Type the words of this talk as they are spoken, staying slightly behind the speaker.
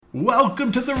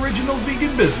Welcome to the Original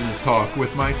Vegan Business Talk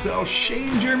with myself,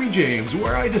 Shane Jeremy James,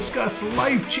 where I discuss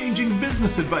life-changing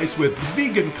business advice with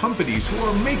vegan companies who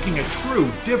are making a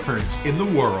true difference in the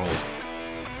world.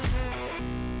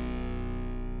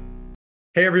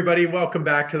 Hey everybody, welcome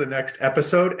back to the next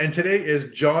episode. And today is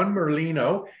John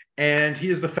Merlino, and he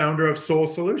is the founder of Soul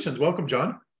Solutions. Welcome,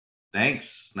 John.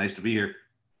 Thanks. Nice to be here.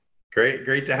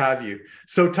 Great to have you.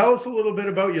 So tell us a little bit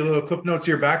about your little clip notes,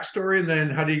 your backstory, and then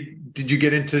how did you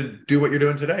get into do what you're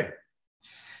doing today?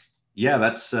 Yeah,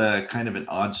 that's kind of an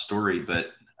odd story,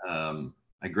 but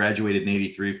I graduated in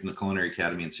 '83 from the Culinary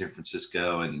Academy in San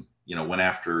Francisco, and went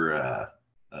after a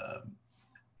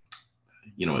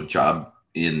job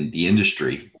in the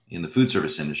industry, in the food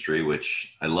service industry,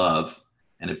 which I love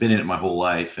and have been in it my whole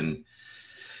life. And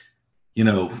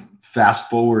fast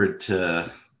forward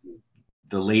to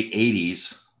the late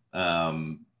 '80s,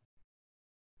 I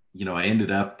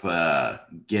ended up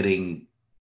getting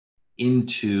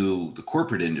into the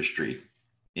corporate industry,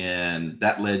 and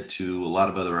that led to a lot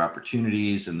of other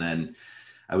opportunities. And then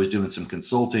I was doing some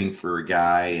consulting for a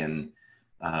guy, and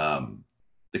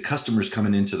the customers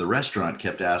coming into the restaurant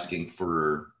kept asking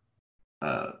for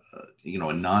a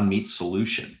non-meat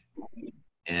solution.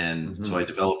 And so I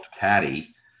developed a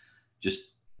patty just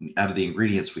out of the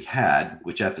ingredients we had,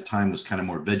 which at the time was kind of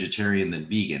more vegetarian than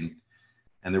vegan.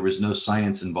 And there was no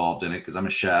science involved in it because I'm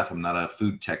a chef. I'm not a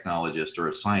food technologist or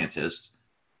a scientist.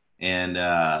 And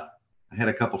I had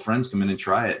a couple friends come in and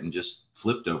try it and just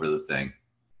flipped over the thing.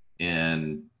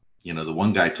 And, the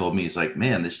one guy told me, he's like,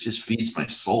 man, this just feeds my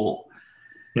soul.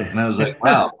 And I was like,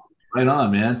 wow, right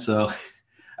on, man. So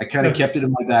I kind of kept it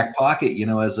in my back pocket,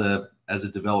 as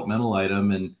a developmental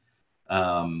item. And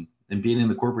being in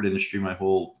the corporate industry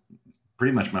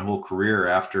pretty much my whole career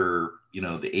after, the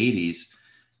 '80s,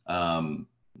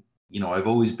 I've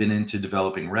always been into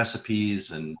developing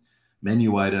recipes and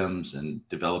menu items and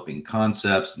developing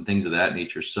concepts and things of that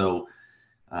nature. So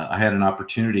I had an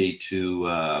opportunity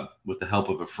to, with the help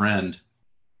of a friend,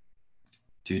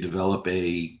 to develop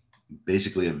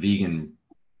basically a vegan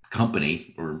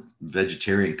company or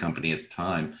vegetarian company at the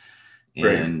time,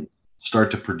 and start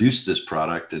to produce this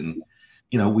product. And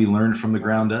we learned from the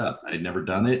ground up. I'd never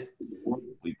done it.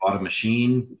 We bought a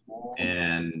machine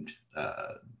and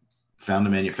found a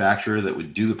manufacturer that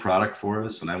would do the product for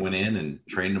us. And I went in and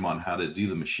trained them on how to do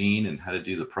the machine and how to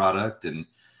do the product. And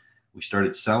we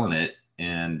started selling it.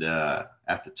 And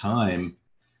at the time,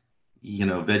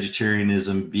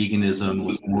 vegetarianism, veganism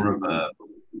was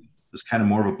kind of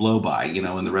more of a blow by,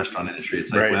 in the restaurant industry.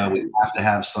 It's like, well, we have to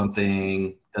have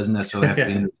something. Doesn't necessarily have to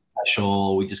be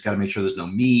special. We just got to make sure there's no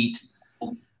meat.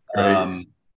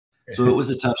 So it was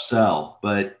a tough sell,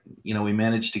 but we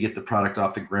managed to get the product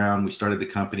off the ground. We started the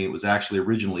company. It was actually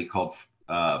originally called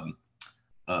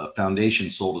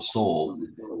Foundation Soul to Soul,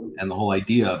 and the whole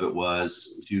idea of it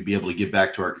was to be able to give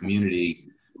back to our community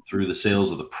through the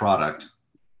sales of the product.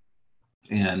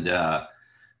 And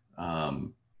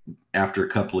after a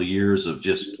couple of years of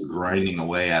just grinding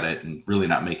away at it and really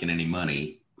not making any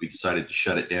money, we decided to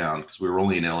shut it down because we were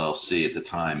only an LLC at the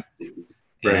time.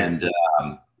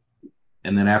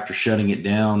 And then after shutting it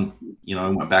down, I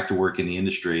went back to work in the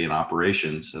industry in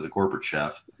operations as a corporate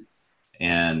chef,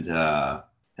 and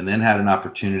then had an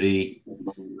opportunity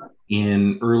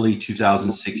in early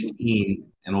 2016.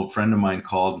 An old friend of mine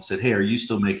called and said, "Hey, are you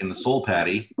still making the soul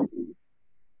patty?"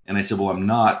 And I said, "Well, I'm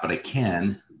not, but I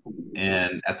can."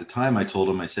 And at the time I told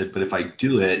him, I said, "But if I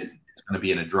do it, it's going to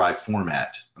be in a dry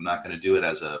format. I'm not going to do it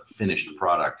as a finished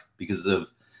product because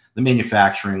of the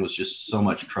manufacturing was just so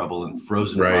much trouble, and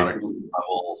frozen product was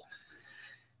trouble."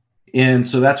 And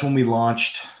so that's when we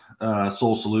launched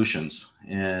Soul Solutions.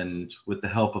 And with the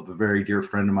help of a very dear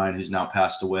friend of mine who's now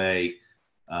passed away,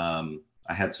 I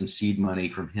had some seed money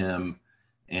from him,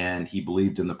 and he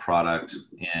believed in the product.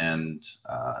 And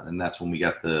that's when we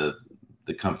got the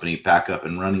company back up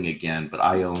and running again. But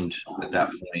I owned at that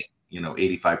point,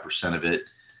 85% of it,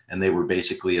 and they were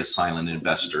basically a silent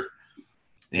investor.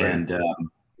 And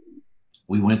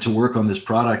we went to work on this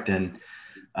product, and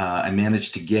I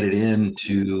managed to get it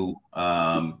into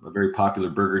a very popular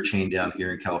burger chain down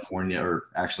here in California, or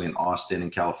actually in Austin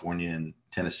and California and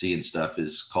Tennessee and stuff,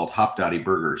 is called Hopdoddy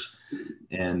Burgers,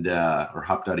 and or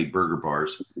Hopdoddy Burger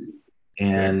Bars.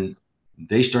 And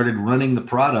they started running the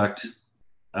product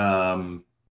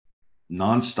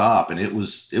nonstop, and it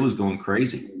was going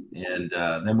crazy. And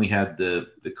then we had the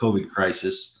COVID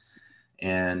crisis,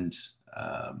 and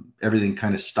everything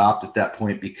kind of stopped at that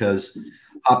point because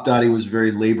Hopdoddy was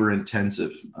very labor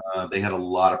intensive. They had a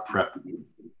lot of prep.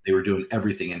 They were doing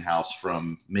everything in house,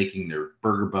 from making their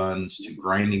burger buns to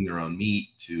grinding their own meat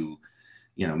to,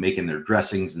 making their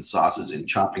dressings and sauces and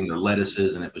chopping their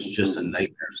lettuces, and it was just a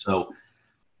nightmare. So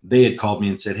they had called me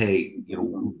and said, hey, we're not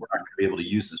going to be able to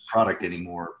use this product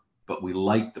anymore, but we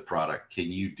like the product.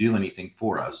 Can you do anything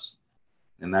for us?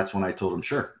 And that's when I told them,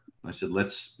 sure. I said,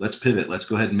 let's pivot. Let's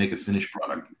go ahead and make a finished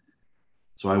product.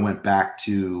 So I went back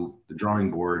to the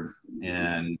drawing board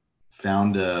and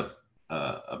found a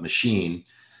machine,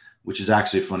 which is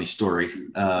actually a funny story.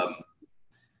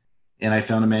 And I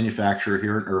found a manufacturer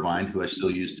here in Irvine who I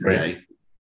still use today. Right.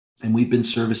 And we've been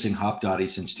servicing Hopdoddy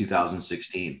since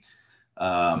 2016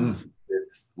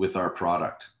 with our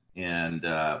product. And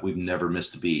we've never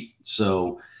missed a beat.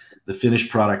 So the finished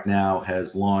product now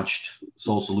has launched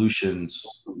Soul Solutions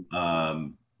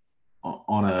on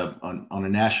a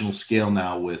national scale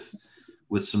now with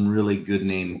some really good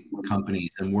name companies.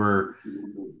 And we're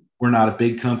not a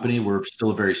big company. We're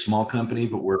still a very small company,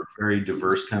 but we're a very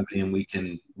diverse company, and we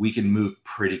can move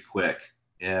pretty quick.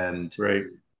 And right.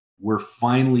 We're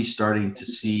finally starting to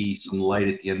see some light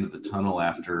at the end of the tunnel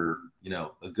after,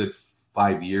 a good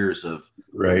 5 years of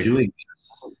doing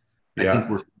this. I think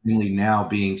we're finally now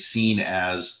being seen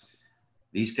as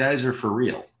these guys are for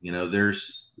real.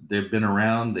 They've been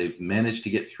around, they've managed to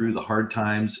get through the hard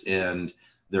times, and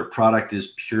their product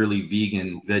is purely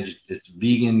vegan, it's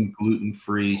vegan,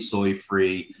 gluten-free,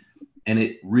 soy-free, and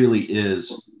it really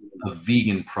is a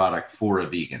vegan product for a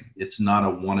vegan. It's not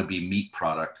a wannabe meat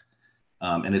product,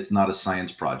 and it's not a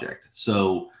science project.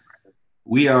 So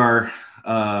we are,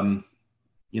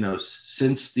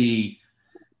 since the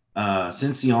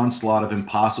onslaught of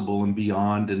Impossible and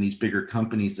Beyond and these bigger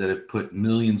companies that have put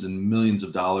millions and millions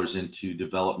of dollars into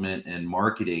development and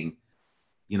marketing,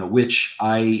 which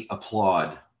I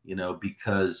applaud,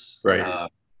 because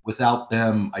without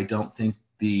them, I don't think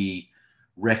the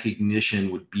recognition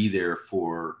would be there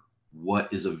for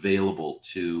what is available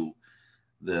to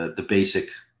the basic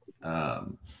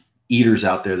eaters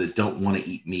out there that don't want to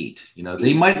eat meat.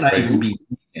 They might not even be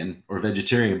vegan or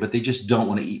vegetarian, but they just don't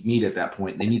want to eat meat at that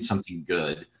point. They need something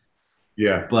good.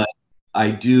 Yeah. But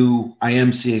I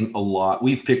am seeing a lot.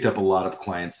 We've picked up a lot of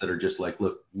clients that are just like,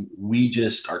 look,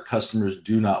 our customers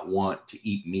do not want to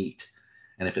eat meat.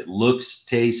 And if it looks,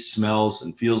 tastes, smells,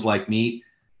 and feels like meat,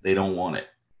 they don't want it.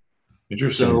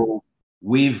 Interesting. So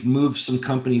we've moved some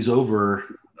companies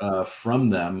over from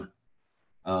them.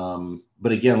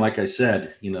 But again, like I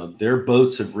said, their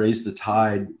boats have raised the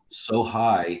tide so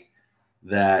high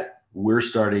that we're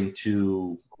starting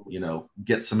to,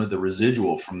 get some of the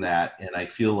residual from that. And I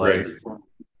feel like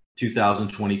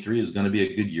 2023 is going to be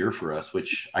a good year for us,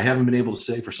 which I haven't been able to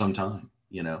say for some time,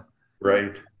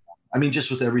 Right. I mean,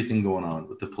 just with everything going on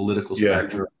with the political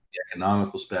spectrum, the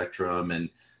economical spectrum, and,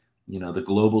 the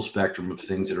global spectrum of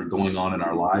things that are going on in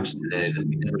our lives today that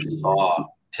we never saw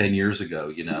 10 years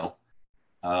ago,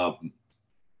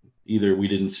 either we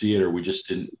didn't see it or we just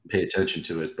didn't pay attention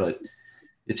to it, but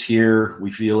it's here.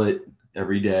 We feel it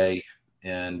every day.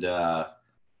 And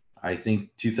I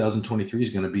think 2023 is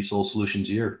going to be Soul Solutions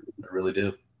year. I really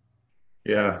do.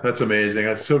 Yeah, that's amazing.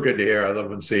 That's so good to hear. I love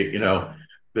when see,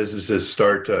 businesses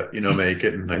start to, make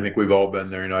it. And I think we've all been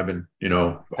there. I've been,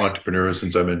 entrepreneur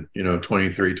since I've been,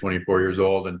 23, 24 years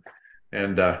old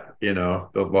and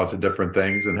built lots of different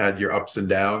things and had your ups and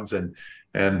downs.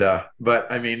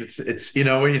 But I mean, it's,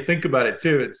 when you think about it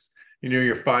too, it's,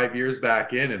 you're 5 years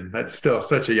back in and that's still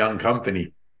such a young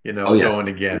company, going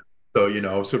again.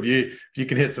 So, so if you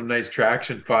can hit some nice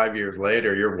traction 5 years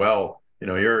later, you're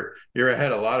you're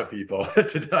ahead of a lot of people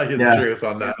to tell you the truth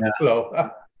on that. Yeah.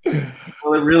 So,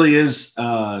 well, it really is,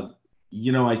 I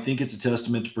think it's a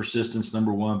testament to persistence,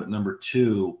 number one, but number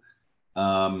two,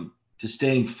 to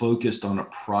staying focused on a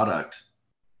product,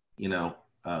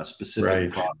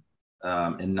 specific product,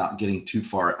 and not getting too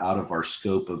far out of our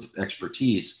scope of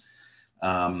expertise.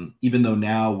 Even though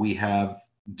now we have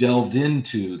delved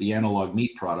into the analog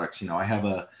meat products,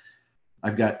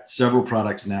 I've got several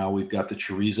products now. We've got the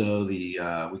chorizo,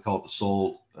 we call it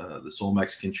the Soul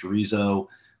Mexican chorizo.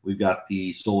 We've got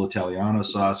the Soul Italiano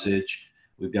sausage.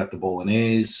 We've got the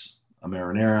bolognese, a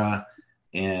marinara,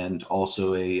 and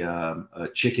also a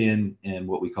chicken and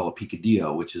what we call a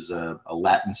picadillo, which is a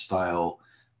Latin style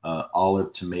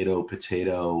olive, tomato,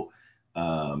 potato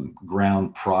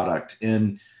ground product.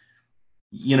 And,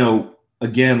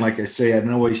 again, like I say,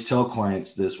 I always tell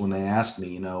clients this when they ask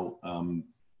me,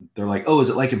 they're like, oh, is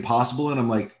it like Impossible? And I'm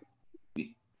like,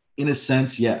 in a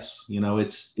sense, yes.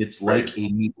 It's like a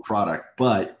meat product,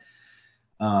 but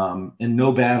and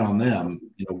no bad on them.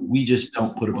 We just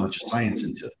don't put a bunch of science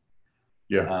into it.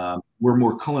 Yeah. We're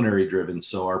more culinary driven,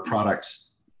 so our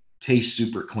products taste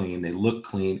super clean, they look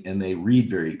clean, and they read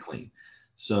very clean.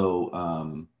 So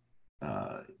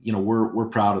we're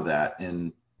proud of that.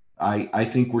 And I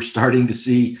think we're starting to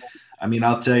see. I mean,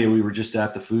 I'll tell you, we were just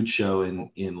at the food show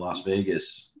in Las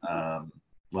Vegas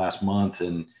last month,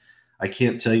 and I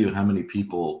can't tell you how many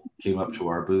people came up to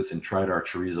our booth and tried our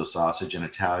chorizo sausage in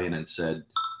Italian and said,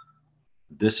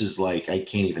 "This is like, I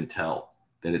can't even tell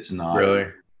that it's not Really?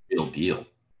 a real deal."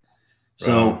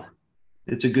 So Wow.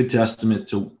 it's a good testament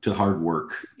to hard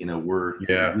work. You know, we put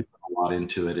Yeah, a lot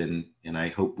into it, and I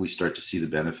hope we start to see the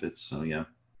benefits. So yeah.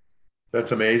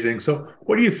 that's amazing. So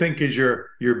what do you think is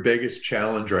your biggest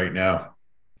challenge right now?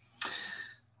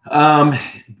 Um,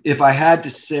 if I had to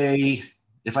say,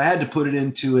 if I had to put it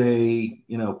into a,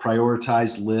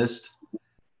 prioritized list,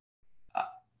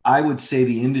 I would say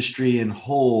the industry in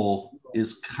whole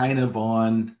is kind of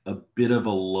on a bit of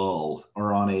a lull,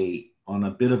 or on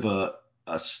a bit of a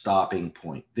stopping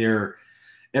point. Right.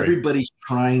 Everybody's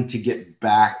trying to get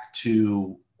back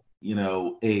to,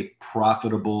 a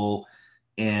profitable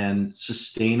and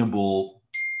sustainable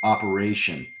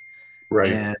operation.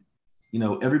 Right. And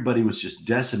everybody was just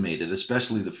decimated,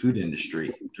 especially the food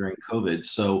industry during COVID.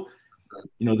 So,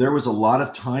 there was a lot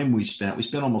of time we spent. We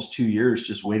spent almost 2 years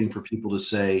just waiting for people to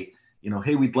say,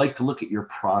 hey, we'd like to look at your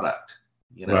product,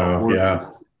 Wow. or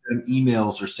Yeah.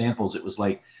 emails or samples. It was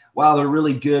like, wow, they're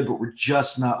really good, but we're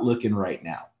just not looking right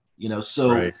now.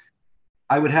 So Right.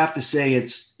 I would have to say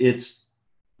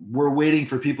we're waiting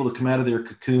for people to come out of their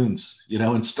cocoons,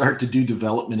 and start to do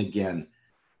development again.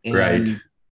 Right. And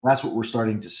that's what we're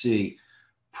starting to see.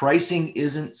 Pricing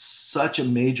isn't such a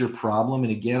major problem.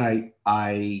 And again,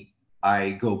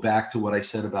 I go back to what I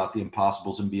said about the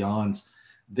Impossibles and Beyonds.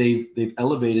 They've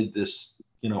elevated this,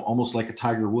 almost like a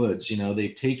Tiger Woods.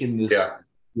 They've taken Yeah.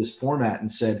 this format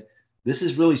and said, this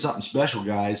is really something special,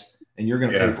 guys, and you're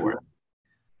going to pay Yeah. for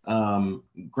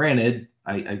it. Granted,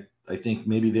 I think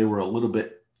maybe they were a little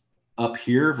bit up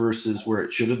here versus where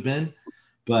it should have been,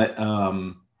 but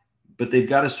they've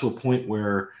got us to a point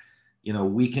where,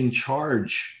 we can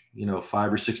charge,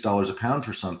 $5 or $6 a pound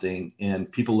for something,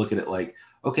 and people look at it like,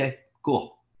 okay,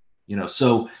 cool.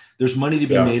 So there's money to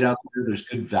be Yeah. made out there. There's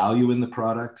good value in the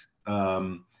product.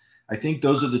 I think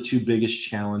those are the two biggest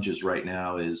challenges right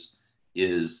now is,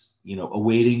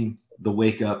 awaiting the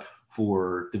wake up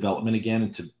for development again,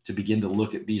 and to begin to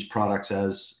look at these products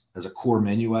as a core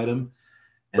menu item.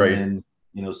 And Right. then,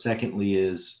 secondly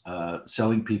is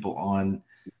selling people on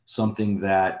something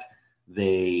that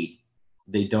they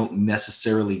don't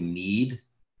necessarily need,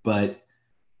 but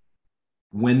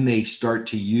when they start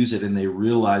to use it and they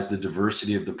realize the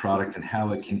diversity of the product and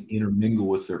how it can intermingle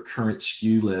with their current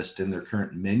SKU list and their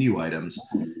current menu items,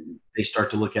 they start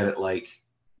to look at it like,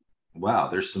 wow,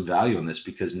 there's some value in this,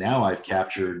 because now I've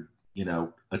captured,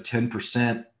 a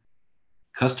 10%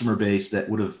 customer base that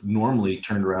would have normally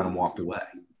turned around and walked away,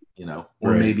 or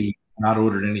Right. maybe not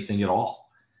ordered anything at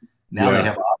all. Now they Yeah.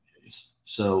 have options.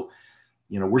 So,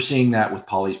 we're seeing that with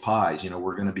Polly's Pies.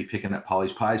 We're going to be picking up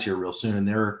Polly's Pies here real soon, and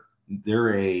they're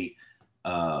a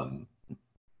I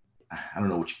don't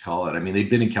know what you call it. I mean, they've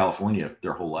been in California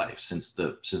their whole life since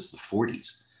the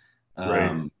 40s.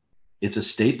 Right. It's a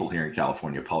staple here in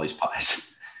California, Polly's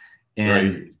Pies, Right.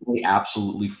 and they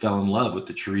absolutely fell in love with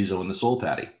the chorizo and the soul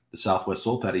patty, the Southwest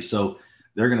soul patty. So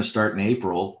they're going to start in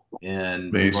April,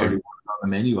 and we've already Amazing. worked on the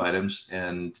menu items,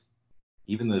 and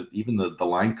even the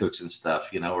line cooks and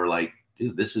stuff. Are like,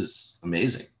 dude, this is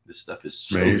amazing. This stuff is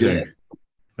so good. Amazing.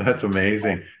 That's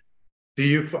amazing. Do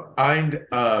you find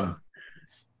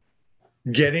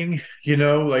getting,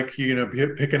 like,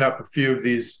 picking up a few of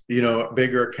these,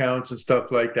 bigger accounts and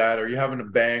stuff like that? Are you having to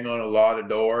bang on a lot of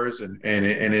doors, and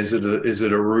is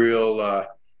it a real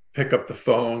pick up the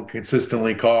phone,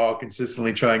 consistently call,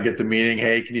 consistently try and get the meeting?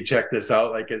 Hey, can you check this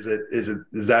out? Like, is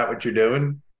that what you're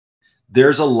doing?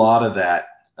 There's a lot of that,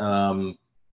 and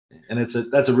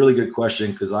that's a really good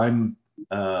question, because I am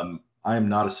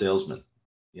not a salesman.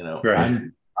 Right.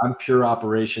 I'm pure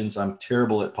operations. I'm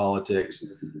terrible at politics.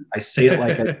 I say it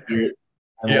like I see it,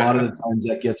 and a lot of Yeah. the times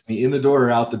that gets me in the door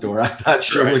or out the door. I'm not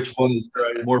sure Right. which one is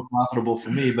Right. more profitable for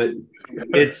me, but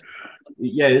it's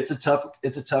a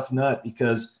tough nut,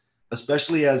 because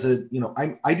especially as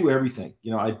I do everything.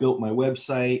 I built my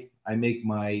website. I make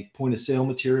my point of sale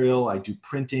material. I do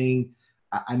printing.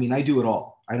 I mean, I do it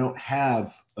all. I don't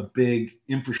have a big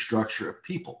infrastructure of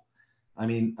people. I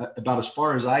mean, about as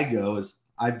far as I go is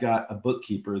I've got a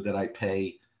bookkeeper that I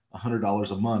pay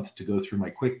 $100 a month to go through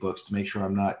my QuickBooks to make sure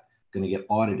I'm not going to get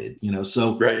audited.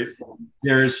 So Right.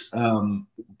 there's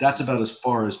that's about as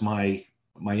far as my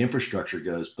infrastructure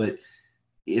goes. But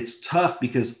it's tough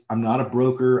because I'm not a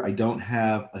broker. I don't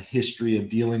have a history of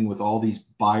dealing with all these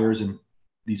buyers and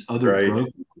these other Right.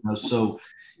 brokers. So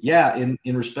yeah,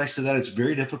 in respects to that, it's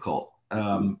very difficult.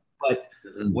 But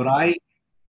Mhm. what I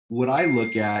what I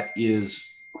look at is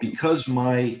because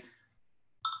my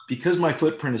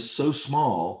footprint is so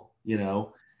small,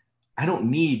 I don't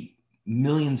need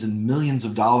millions and millions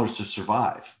of dollars to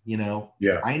survive. Yeah.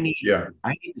 I need to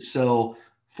sell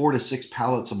 4 to 6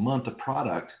 pallets a month of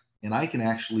product, and I can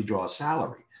actually draw a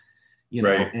salary,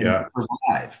 Right. and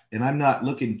survive. And I'm not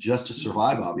looking just to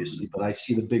survive, obviously, but I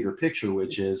see the bigger picture,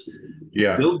 which is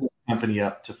build this company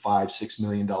up to $5-6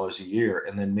 million a year,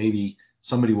 and then maybe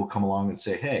somebody will come along and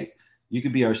say, hey, you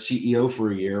could be our CEO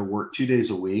for a year, work 2 days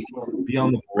a week, be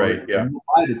on the board, and we'll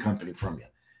buy the company from you.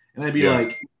 And I'd be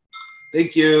like,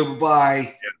 thank you,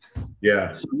 bye.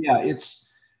 Yeah. So it's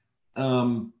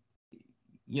in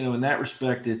that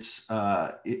respect,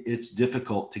 it's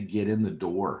difficult to get in the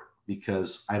door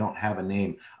because I don't have a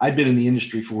name. I've been in the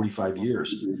industry 45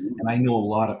 years and I know a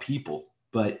lot of people,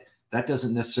 but that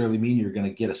doesn't necessarily mean you're going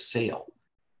to get a sale,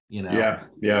 Yeah.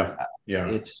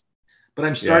 But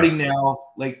I'm starting now,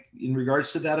 like in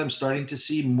regards to that, I'm starting to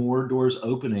see more doors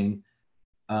opening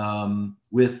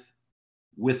with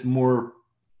more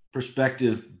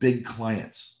prospective big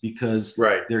clients because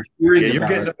they're hearing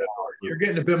about it. You're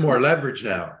getting a bit more leverage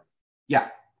now. Yeah.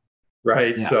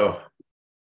 Right. Yeah. So,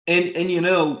 and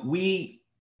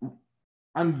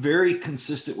I'm very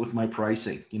consistent with my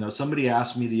pricing. Somebody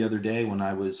asked me the other day when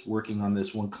I was working on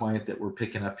this one client that we're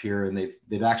picking up here, and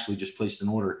they've actually just placed an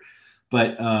order,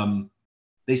 but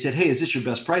they said, hey, is this your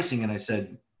best pricing? And I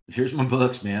said, here's my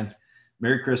books, man.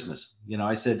 Merry Christmas.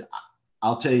 I said,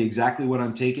 I'll tell you exactly what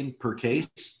I'm taking per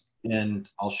case, and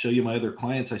I'll show you my other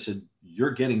clients. I said,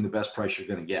 you're getting the best price you're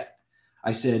going to get.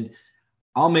 I said,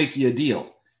 I'll make you a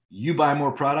deal. You buy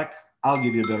more product, I'll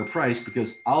give you a better price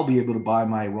because I'll be able to buy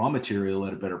my raw material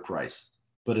at a better price.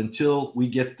 But until we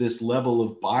get this level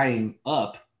of buying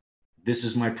up, this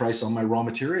is my price on my raw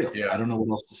material. Yeah. I don't know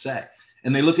what else to say.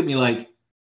 And they look at me like,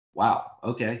 wow,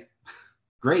 okay,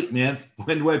 great, man.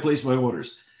 When do I place my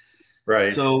orders?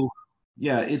 Right. So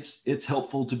yeah, it's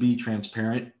helpful to be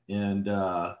transparent and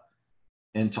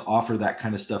to offer that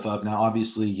kind of stuff up. Now,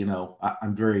 obviously,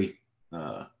 I'm very,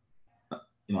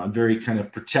 I'm very kind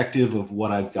of protective of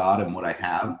what I've got and what I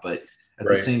have. But at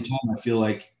the same time, I feel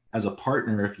like as a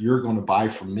partner, if you're going to buy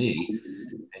from me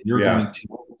and you're going to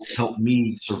help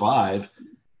me survive,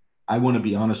 I want to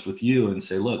be honest with you and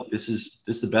say, look, this is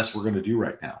the best we're going to do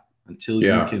right now. Until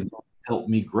you can help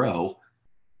me grow,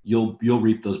 you'll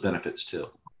reap those benefits too.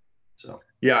 So.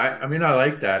 Yeah, I mean, I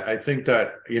like that. I think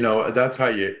that, that's how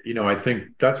I think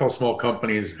that's how small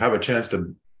companies have a chance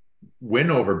to win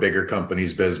over bigger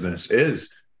companies' business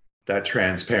is that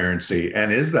transparency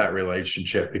and is that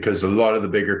relationship, because a lot of the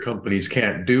bigger companies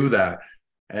can't do that.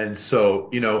 And so,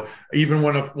 even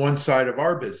one side of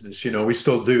our business, we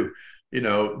still do,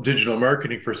 digital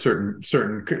marketing for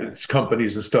certain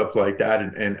companies and stuff like that.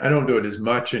 And I don't do it as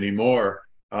much anymore.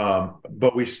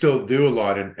 But we still do a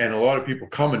lot, and a lot of people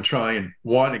come and try and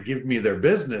want to give me their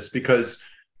business because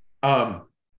I'm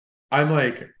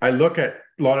like, I look at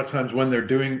a lot of times when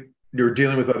you're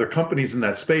dealing with other companies in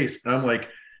that space, and I'm like,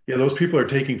 yeah, those people are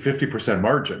taking 50%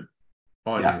 margin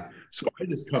on you. So I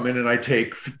just come in and I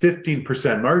take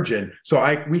 15% margin,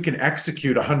 so we can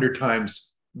execute 100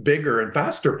 times bigger and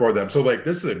faster for them. So like,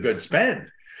 this is a good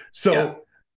spend. So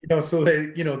so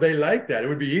they like that. It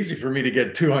would be easy for me to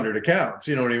get 200 accounts,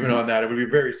 even on that. It would be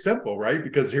very simple, right?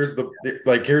 Because here's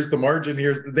the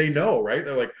margin, they know, right?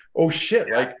 They're like, oh shit,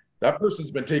 like that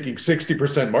person's been taking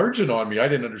 60% margin on me. I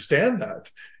didn't understand that,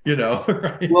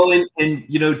 right? Well, and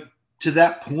to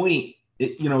that point,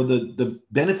 the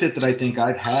benefit that I think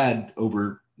I've had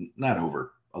not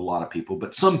over a lot of people,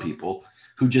 but some people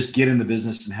who just get in the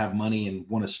business and have money and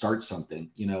want to start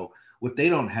something, what they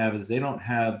don't have is they don't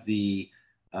have the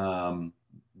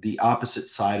opposite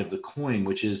side of the coin,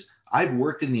 which is I've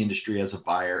worked in the industry as a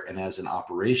buyer and as an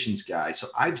operations guy. So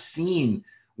I've seen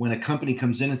when a company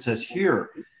comes in and says,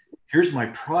 here's my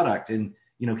product and,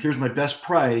 here's my best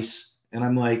price. And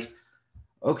I'm like,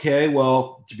 okay,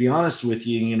 well, to be honest with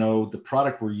you, the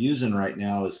product we're using right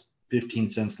now is 15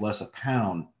 cents less a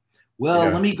pound.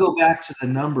 Well, let me go back to the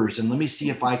numbers and let me see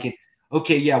if I can,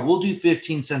 okay, yeah, we'll do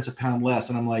 15 cents a pound less.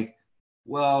 And I'm like,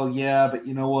 well, yeah, but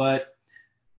you know what?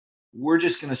 We're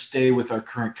just going to stay with our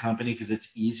current company because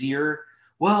it's easier.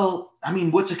 Well, I mean,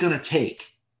 what's it going to take?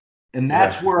 And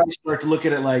that's where I start to look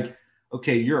at it like,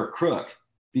 okay, you're a crook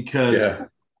because,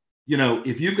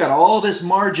 if you've got all this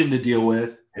margin to deal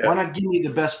with, why not give me the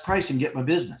best price and get my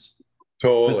business?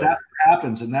 Totally. But that's what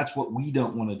happens. And that's what we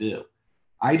don't want to do.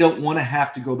 I don't want to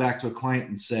have to go back to a client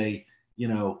and say,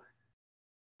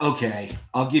 okay,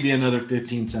 I'll give you another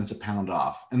 15 cents a pound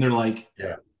off. And they're like,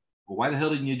 well, why the hell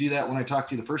didn't you do that when I talked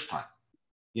to you the first time?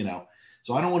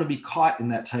 So I don't want to be caught in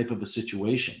that type of a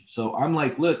situation. So I'm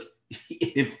like, look,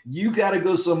 if you got to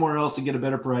go somewhere else to get a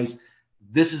better price,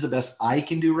 this is the best I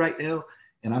can do right now.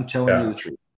 And I'm telling you the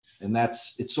truth. And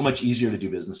it's so much easier to do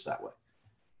business that way.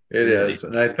 It is.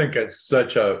 And I think it's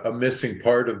such a missing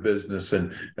part of business.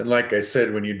 And like I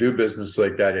said, when you do business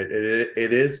like that,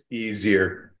 it is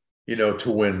easier,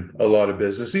 to win a lot of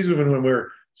business. Even when we're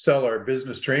sell our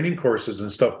business training courses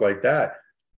and stuff like that,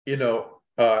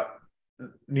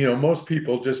 most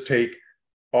people just take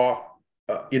off,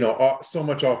 so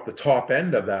much off the top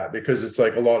end of that because it's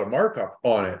like a lot of markup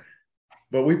on it.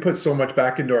 But we put so much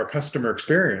back into our customer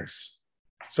experience.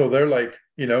 So they're like,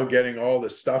 getting all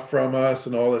this stuff from us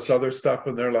and all this other stuff.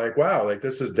 And they're like, wow, like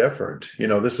this is different.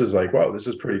 This is like, wow, this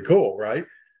is pretty cool. Right.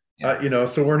 Yeah.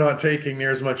 So we're not taking near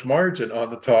as much margin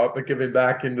on the top, but giving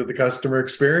back into the customer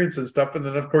experience and stuff. And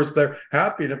then of course they're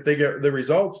happy. And if they get the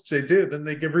results they do, then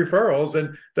they give referrals.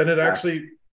 And then it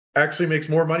actually makes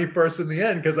more money for us in the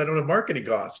end because I don't have marketing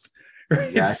cost.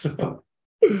 Right. Exactly.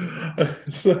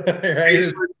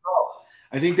 Right?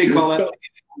 I think they call that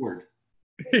forward.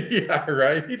 Yeah,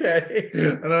 right.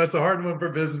 I know it's a hard one for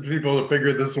business people to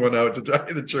figure this one out, to tell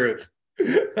you the truth.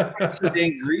 It's so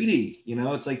dang greedy,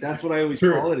 it's like that's what I always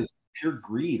call it, is pure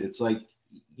greed. It's like,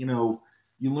 you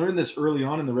learn this early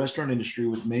on in the restaurant industry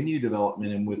with menu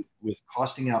development and with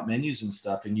costing out menus and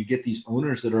stuff, and you get these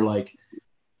owners that are like,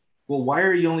 well, why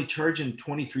are you only charging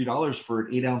 $23 for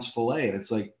an 8-ounce filet? And it's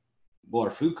like, well,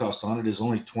 our food cost on it is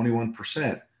only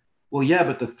 21%. Well, yeah,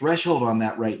 but the threshold on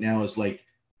that right now is like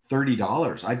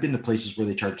 $30. I've been to places where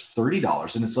they charge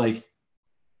 $30, and it's like,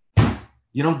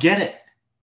 you don't get it.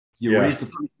 You raise the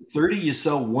price to 30, you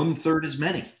sell 1/3 as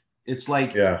many. It's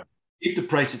like, keep the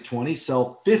price at 20,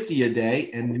 sell 50 a day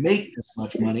and make this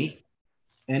much money,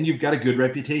 and you've got a good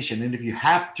reputation. And if you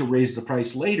have to raise the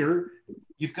price later,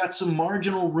 you've got some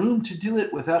marginal room to do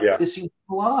it without pissing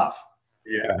people off.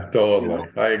 Yeah, totally.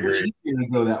 I agree. It's easier to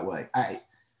go that way.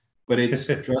 But it's,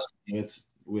 trust me, it's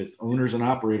with owners and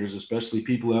operators, especially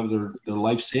people who have their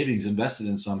life savings invested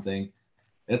in something,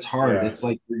 it's hard. Yeah. It's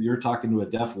like you're talking to a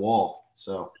deaf wall.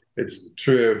 So it's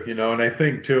true, and I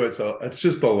think too, it's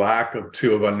just a lack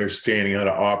of understanding how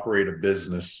to operate a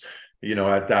business,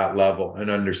 at that level, and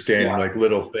understanding like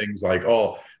little things like,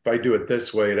 oh, if I do it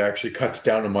this way, it actually cuts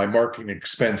down on my marketing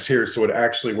expense here. So it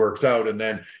actually works out. And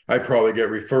then I probably get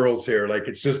referrals here. Like,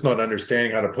 it's just not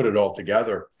understanding how to put it all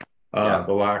together. The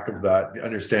lack of that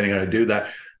understanding how to do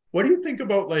that. What do you think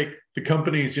about like the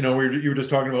companies, you were just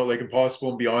talking about like Impossible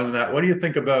and Beyond and that. What do you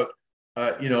think about,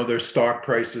 their stock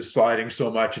prices sliding so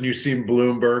much, and you see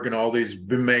Bloomberg and all these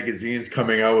magazines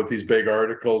coming out with these big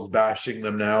articles bashing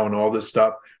them now and all this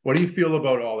stuff. What do you feel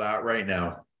about all that right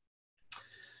now?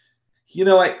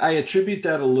 I attribute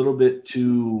that a little bit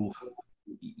to,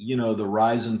 the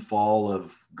rise and fall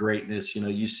of greatness.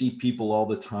 You see people all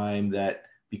the time that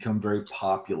become very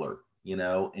popular,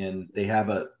 and they have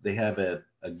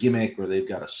a gimmick, or they've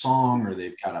got a song, or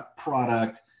they've got a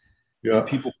product. Yeah.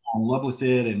 People fall in love with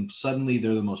it, and suddenly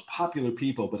they're the most popular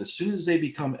people. But as soon as they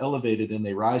become elevated and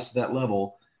they rise to that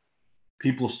level,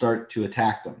 people start to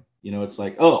attack them. It's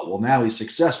like, oh, well, now he's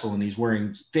successful and he's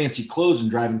wearing fancy clothes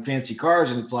and driving fancy cars.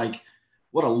 And it's like,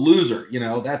 what a loser,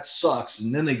 that sucks.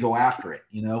 And then they go after it,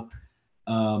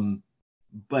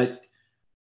 but,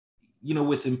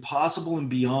 with Impossible and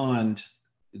Beyond,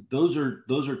 those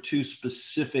are two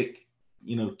specific,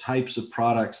 types of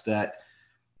products that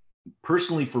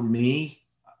personally for me,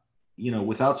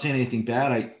 without saying anything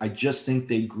bad, I just think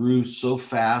they grew so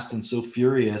fast and so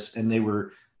furious, and they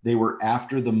were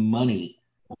after the money.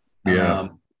 Yeah.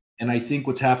 And I think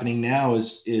what's happening now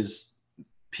is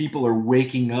people are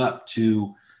waking up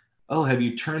to, oh, have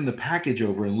you turned the package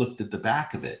over and looked at the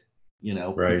back of it?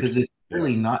 Right. Because it's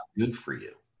really not good for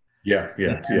you. Yeah.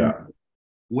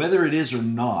 Whether it is or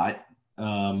not,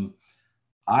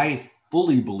 I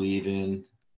fully believe in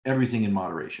everything in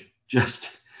moderation.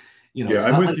 Just,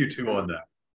 I'm with you too on that.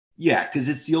 Yeah, because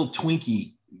it's the old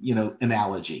Twinkie,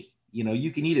 analogy.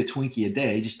 You can eat a Twinkie a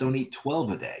day, just don't eat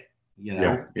 12 a day.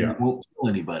 It won't kill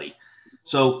anybody.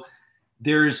 So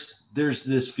there's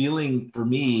this feeling for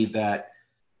me that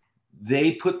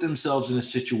they put themselves in a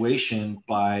situation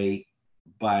by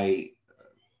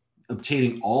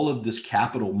obtaining all of this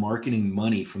capital marketing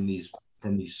money from these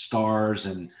stars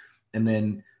and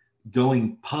then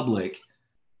going public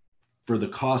for the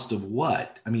cost of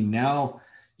what? I mean, now,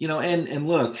 and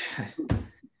look,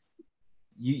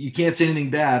 you can't say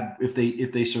anything bad. If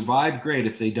they survive, great.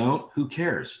 If they don't, who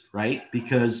cares, right?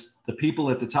 Because the people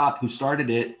at the top who started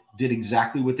it did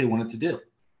exactly what they wanted to do.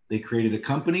 They created a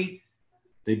company,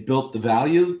 they built the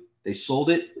value, they sold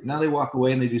it. Now they walk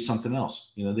away and they do something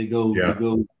else. They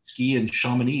go ski in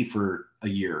Chamonix for a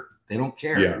year. They don't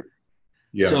care. Yeah.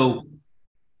 Yeah. So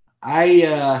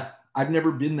I've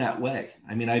never been that way.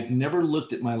 I mean, I've never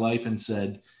looked at my life and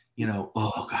said,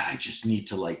 oh God, I just need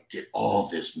to like get all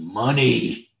this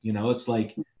money. It's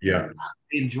like, yeah.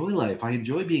 I enjoy life. I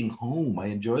enjoy being home. I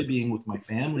enjoy being with my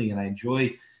family, and I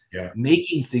enjoy Yeah.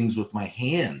 making things with my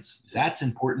hands. That's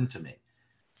important to me.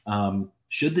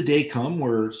 Should the day come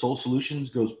where Soul Solutions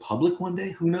goes public one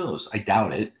day, who knows? I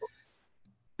doubt it.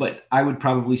 But I would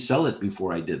probably sell it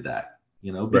before I did that,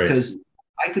 because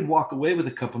I could walk away with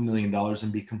a couple $1 million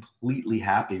and be completely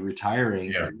happy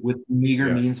retiring with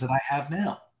meager means that I have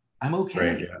now. I'm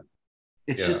okay. Right, yeah.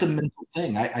 It's just a mental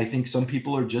thing. I think some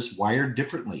people are just wired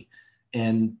differently,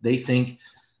 and they think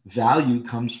value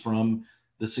comes from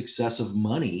the success of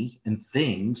money and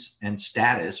things and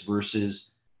status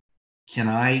versus, can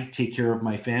I take care of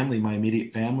my family, my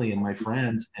immediate family and my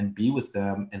friends, and be with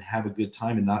them and have a good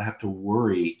time and not have to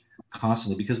worry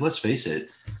constantly? Because let's face it,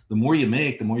 the more you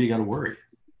make, the more you got to worry.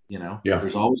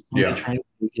 There's always somebody trying to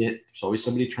take it. There's always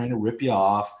somebody trying to rip you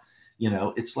off.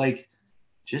 It's like,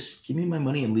 just give me my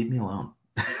money and leave me alone.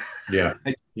 Yeah.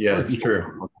 Yeah, it's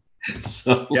true.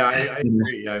 So yeah, I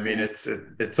agree. I mean,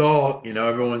 it's all,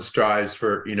 everyone strives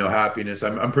for, happiness.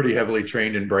 I'm pretty heavily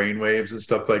trained in brain waves and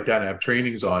stuff like that. I have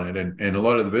trainings on it. And a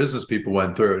lot of the business people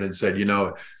went through it and said,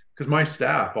 because my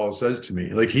staff all says to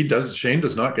me, like, Shane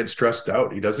does not get stressed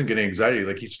out. He doesn't get anxiety.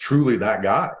 Like, he's truly that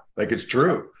guy. Like, it's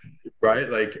true. Right.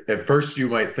 Like, at first you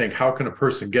might think, how can a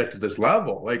person get to this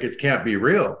level? Like, it can't be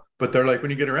real. But they're like, when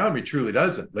you get around me, truly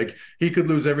doesn't. Like, he could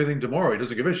lose everything tomorrow. He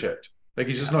doesn't give a shit. Like,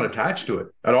 he's just not attached to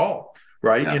it at all.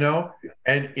 Right. And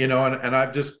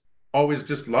I've just always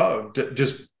just loved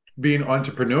just being an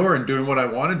entrepreneur and doing what I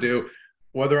want to do,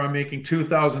 whether I'm making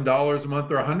 $2,000 a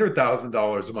month or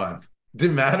 $100,000 a month.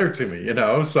 Didn't matter to me,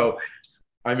 So,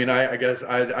 I mean, I guess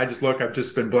I've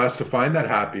just been blessed to find that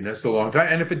happiness a long time.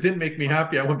 And if it didn't make me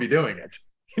happy, I wouldn't be doing it.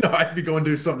 I'd be going to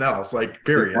do something else, like,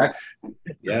 period. Exactly.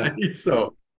 Yeah.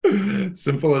 So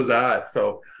simple as that.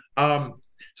 So,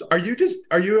 so are you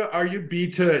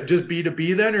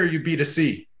B2B then, or are you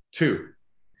B2C too?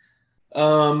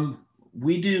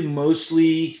 We do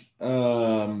mostly,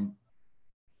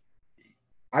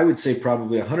 I would say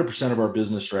probably 100% of our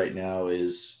business right now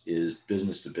is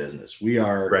business to business. We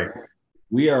are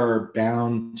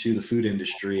bound to the food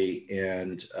industry,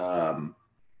 and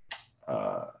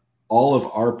all of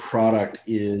our product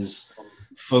is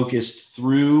focused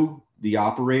through the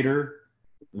operator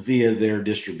via their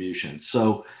distribution.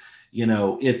 So,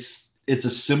 it's a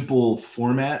simple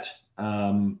format.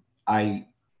 I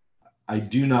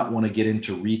do not want to get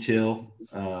into retail.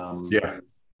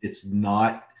 It's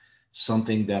not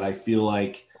something that I feel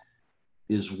like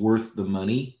is worth the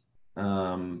money.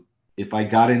 If I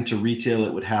got into retail,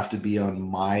 it would have to be on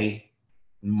my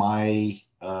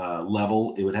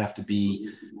level. It would have to be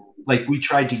like, we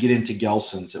tried to get into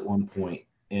Gelson's at one point,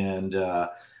 and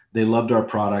they loved our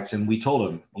products, and we told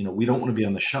them, we don't want to be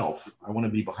on the shelf. I want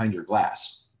to be behind your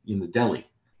glass in the deli.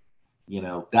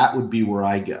 That would be where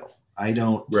I go. I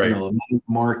don't, a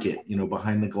market,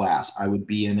 behind the glass. I would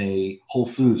be in a Whole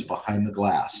Foods behind the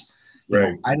glass.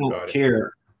 I don't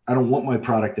care. I don't want my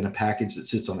product in a package that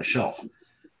sits on a shelf,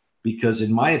 because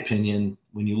in my opinion,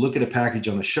 when you look at a package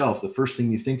on a shelf, the first thing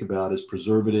you think about is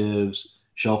preservatives,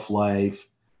 shelf life.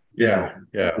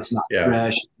 It's not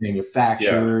fresh,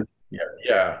 manufactured.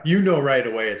 Yeah. Right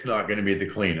away, it's not going to be the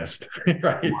cleanest,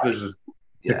 right? There's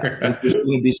going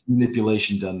to be some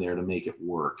manipulation done there to make it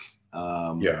work.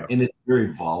 And it's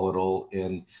very volatile,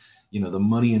 and the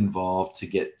money involved to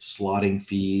get slotting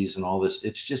fees and all this,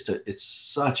 it's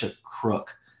such a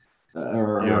crook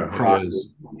or crop,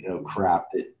 crap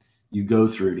that you go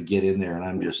through to get in there. And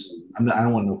I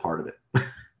don't want no part of it.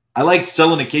 I like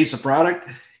selling a case of product.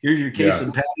 Here's your case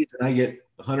of patties, and I get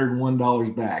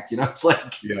 $101 back. It's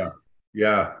like,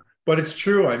 but it's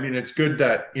true. I mean, it's good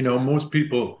that, most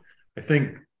people, I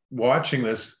think, watching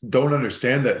this don't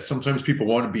understand that sometimes people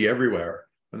want to be everywhere,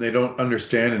 and they don't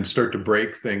understand and start to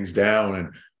break things down,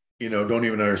 and, don't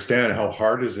even understand how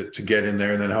hard is it to get in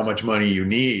there, and then how much money you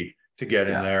need to get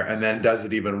in there. And then does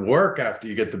it even work after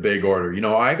you get the big order?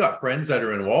 I got friends that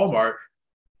are in Walmart,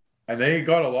 and they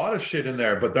got a lot of shit in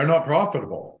there, but they're not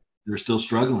profitable. They're still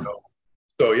struggling.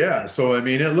 So I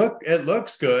mean, it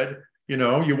looks good.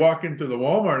 You walk into the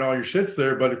Walmart, all your shit's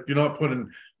there, but if you're not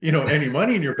putting, any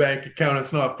money in your bank account,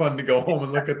 it's not fun to go home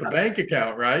and look at the bank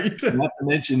account, right? Not to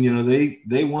mention,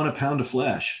 they want a pound of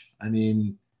flesh. I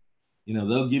mean,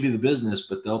 they'll give you the business,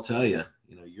 but they'll tell you,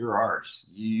 you're ours.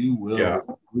 You will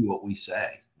do what we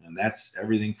say. And that's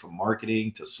everything from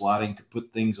marketing to slotting, to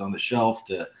put things on the shelf,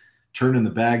 to turning the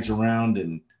bags around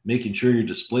and making sure your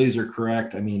displays are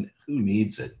correct. I mean, who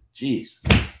needs it? Jeez.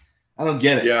 I don't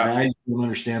get it. Yeah. I just don't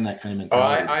understand that kind of Oh,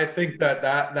 mentality. I think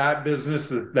that business,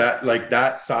 that like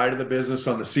that side of the business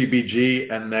on the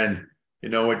CBG, and then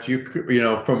what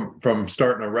from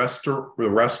starting a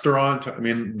restaurant. I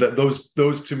mean,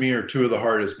 those to me are two of the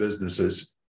hardest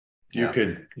businesses you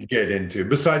could get into,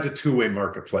 besides a two-way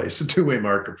marketplace. A two-way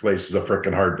marketplace is a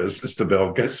freaking hard business to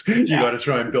build, because you got to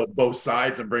try and build both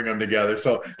sides and bring them together.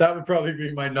 So that would probably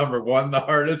be my number one, the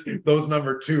hardest. Those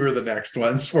number two are the next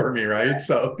ones for me, right?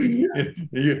 So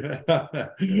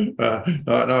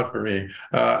not for me.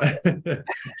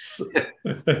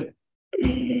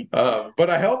 But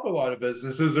I help a lot of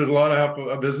businesses. There's a lot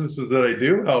of businesses that I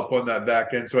do help on that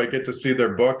back end. So I get to see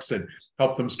their books and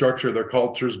help them structure their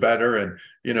cultures better, and,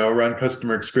 run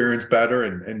customer experience better,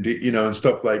 and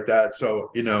stuff like that.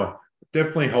 So,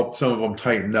 definitely help some of them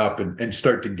tighten up and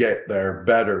start to get there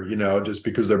better, just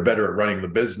because they're better at running the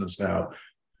business now.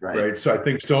 Right. So I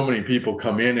think so many people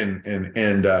come in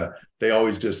and they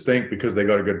always just think because they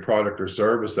got a good product or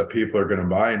service that people are going to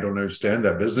buy, and don't understand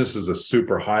that business is a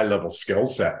super high level skill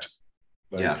set.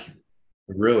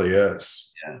 It really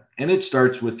is. Yeah. And it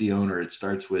starts with the owner. It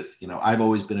starts with, I've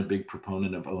always been a big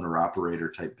proponent of owner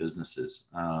operator type businesses.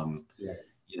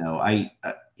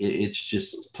 It's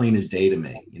just plain as day to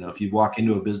me. If you walk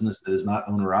into a business that is not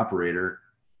owner operator,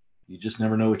 you just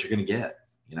never know what you're going to get,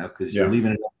 because you're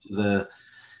leaving it up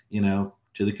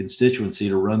to the constituency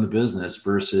to run the business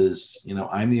versus,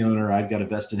 I'm the owner, I've got a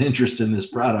vested interest in this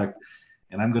product,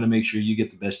 and I'm going to make sure you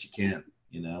get the best you can,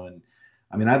 and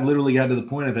I mean, I've literally got to the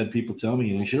point I've had people tell me,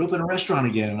 you should open a restaurant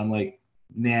again. And I'm like,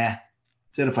 nah.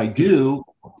 Said if I do,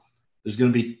 there's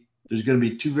going to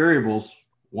be two variables.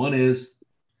 One is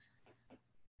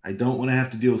I don't want to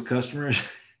have to deal with customers,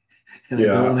 and I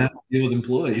don't want to have to deal with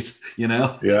employees, and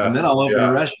then I'll open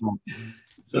a restaurant.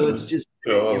 So it's just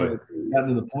gotten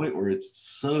to the point where it's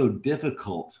so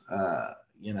difficult,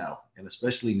 and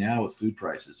especially now with food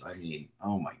prices. I mean,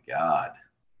 oh my God.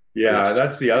 Yeah,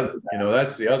 that's the other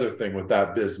thing with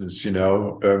that business,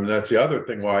 that's the other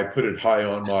thing why I put it high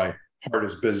on my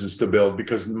hardest business to build,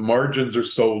 because margins are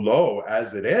so low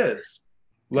as it is,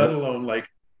 let alone like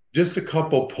just a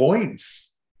couple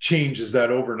points changes that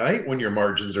overnight when your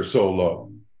margins are so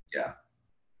low.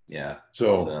 Yeah.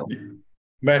 So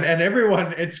man, and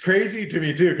everyone, it's crazy to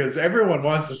me too, because everyone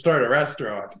wants to start a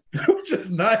restaurant, which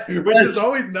is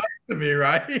always nuts to me,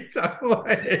 right? I'm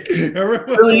like, it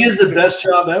really is the best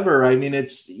job ever. I mean,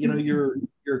 it's, you're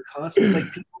constantly,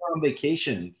 like, people are on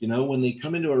vacation, when they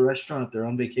come into a restaurant, they're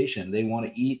on vacation. They want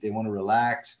to eat, they want to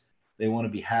relax, they want to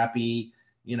be happy,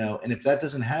 and if that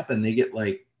doesn't happen, they get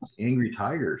like angry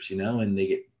tigers, and they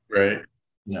get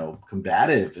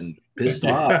combative and pissed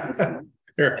off.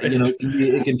 Right.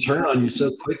 It can turn on you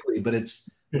so quickly, but it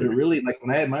really, like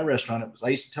when I had my restaurant, I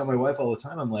used to tell my wife all the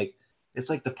time, I'm like, it's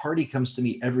like the party comes to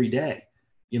me every day,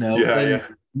 You know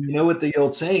what the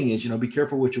old saying is, be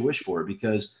careful what you wish for,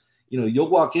 because, you'll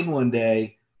walk in one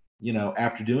day,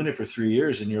 after doing it for 3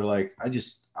 years, and you're like, I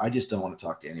just don't want to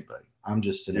talk to anybody. I'm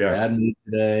just in a bad mood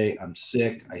today. I'm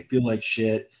sick. I feel like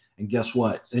shit. And guess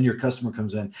what? Then your customer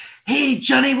comes in. Hey,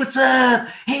 Johnny, what's up?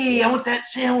 Hey, I want that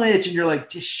sandwich. And you're like,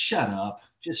 just shut up.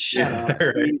 Just shut up.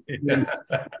 Right.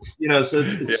 So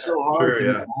it's so hard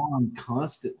to be on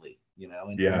constantly,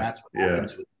 and that's what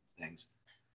happens with things.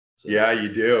 So,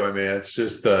 you do. I mean, it's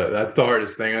just that's the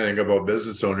hardest thing I think about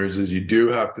business owners is you do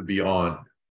have to be on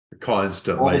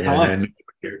constantly, and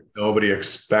nobody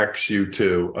expects you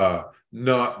to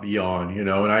not be on, and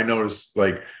I noticed,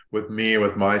 like, with me,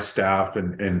 with my staff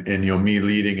and me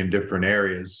leading in different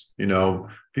areas,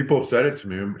 people have said it to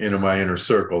me in my inner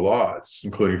circle lots,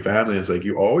 including family. It's like,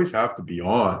 you always have to be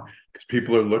on, because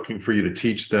people are looking for you to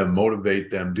teach them,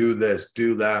 motivate them, do this,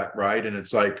 do that, right? And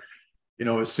it's like,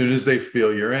 as soon as they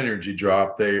feel your energy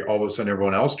drop, all of a sudden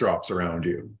everyone else drops around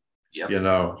you.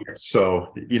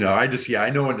 So I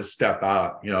know when to step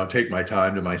out, take my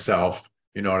time to myself.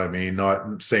 You know what I mean?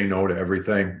 Not say no to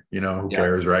everything, who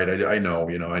cares, right? I know,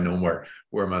 I know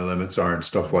where my limits are and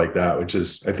stuff like that, which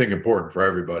is, I think, important for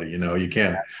everybody. You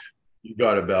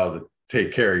got to be able to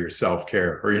take care of your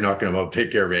self-care, or you're not going to be able to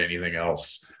take care of anything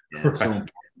else. Yeah, right?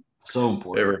 So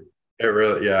important. It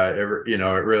really, it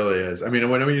really is. I mean,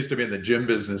 when we used to be in the gym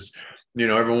business,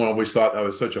 everyone always thought that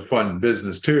was such a fun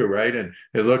business too, right? And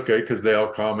it looked good because they all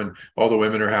come and all the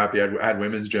women are happy. I had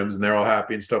women's gyms and they're all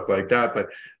happy and stuff like that. But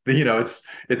it's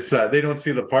they don't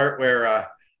see the part where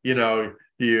you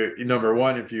number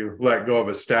one, if you let go of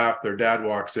a staff, their dad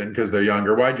walks in because they're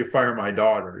younger. Why'd you fire my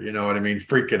daughter? You know what I mean?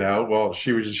 Freaking out. Well,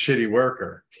 she was a shitty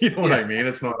worker. You know what I mean?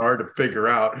 It's not hard to figure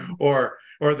out. Or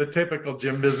the typical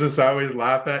gym business I always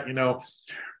laugh at,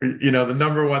 you know, the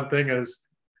number one thing is,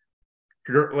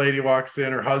 lady walks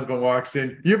in, her husband walks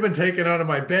in, you've been taken out of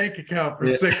my bank account for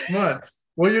 6 months.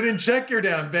 Well, you didn't check your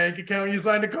damn bank account. You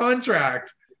signed a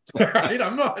contract. Right?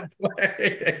 I'm not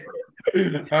playing.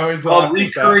 Called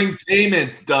recurring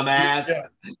payments, dumbass.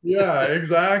 Yeah,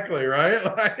 exactly. Right?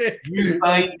 Like, you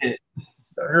signed it.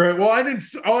 Right. Well, I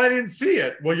didn't see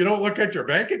it. Well, you don't look at your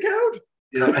bank account?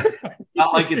 Yeah.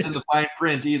 Not like it's in the fine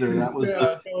print either. That was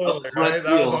totally, right?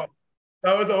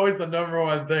 That was always the number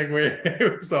one thing.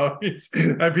 It was always,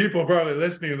 and people probably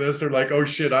listening to this are like, "Oh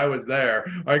shit, I was there.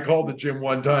 I called the gym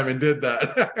one time and did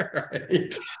that."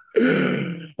 Right?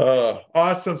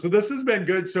 Awesome. So this has been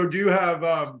good. So do you have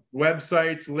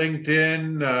websites,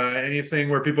 LinkedIn, anything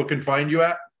where people can find you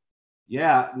at?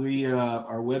 Yeah, we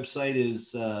our website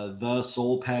is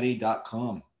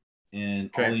thesoulpatty.com,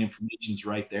 and all the information's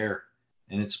right there,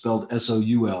 and it's spelled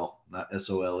SOUL, not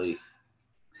SOLE.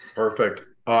 Perfect.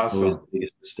 Awesome. Always the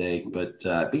biggest mistake, but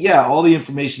yeah, all the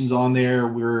information's on there.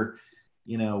 We're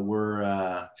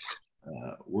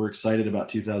excited about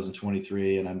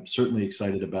 2023, and I'm certainly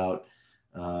excited about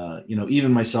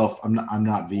even myself. I'm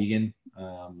not vegan.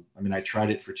 I mean, I tried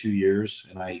it for 2 years,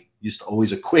 and I used to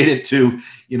always equate it to,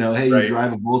 hey, you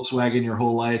drive a Volkswagen your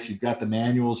whole life, you've got the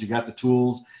manuals, you got the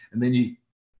tools, and then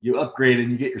you upgrade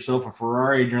and you get yourself a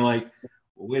Ferrari, and you're like,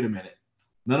 well, wait a minute,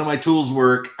 none of my tools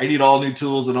work. I need all new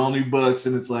tools and all new books,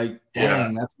 and it's like,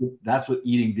 dang, that's what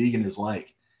eating vegan is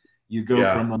like. You go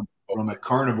from a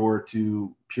carnivore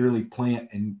to purely plant,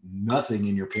 and nothing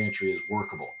in your pantry is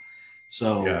workable.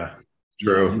 So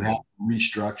you have to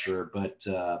restructure, but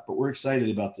we're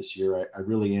excited about this year. I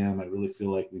really am. I really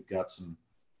feel like we've got some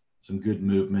good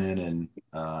movement, and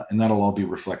that'll all be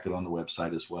reflected on the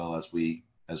website as well as we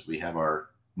have our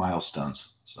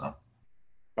milestones. So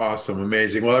awesome,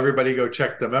 amazing. Well, everybody go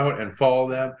check them out and follow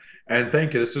them. And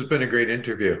thank you. This has been a great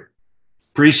interview.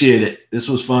 Appreciate it. This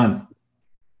was fun.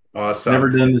 Awesome.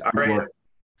 Never done this before. Right.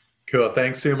 Cool.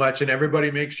 Thanks so much. And everybody,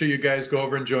 make sure you guys go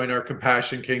over and join our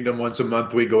Compassion Kingdom. Once a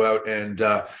month, we go out and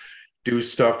do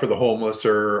stuff for the homeless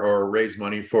or raise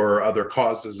money for other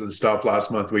causes and stuff.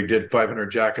 Last month, we did 500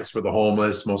 jackets for the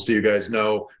homeless. Most of you guys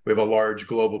know we have a large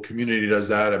global community that does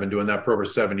that. I've been doing that for over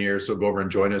 7 years. So go over and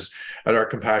join us at our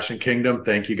Compassion Kingdom.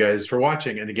 Thank you guys for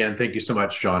watching. And again, thank you so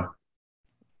much, John.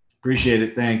 Appreciate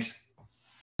it. Thanks.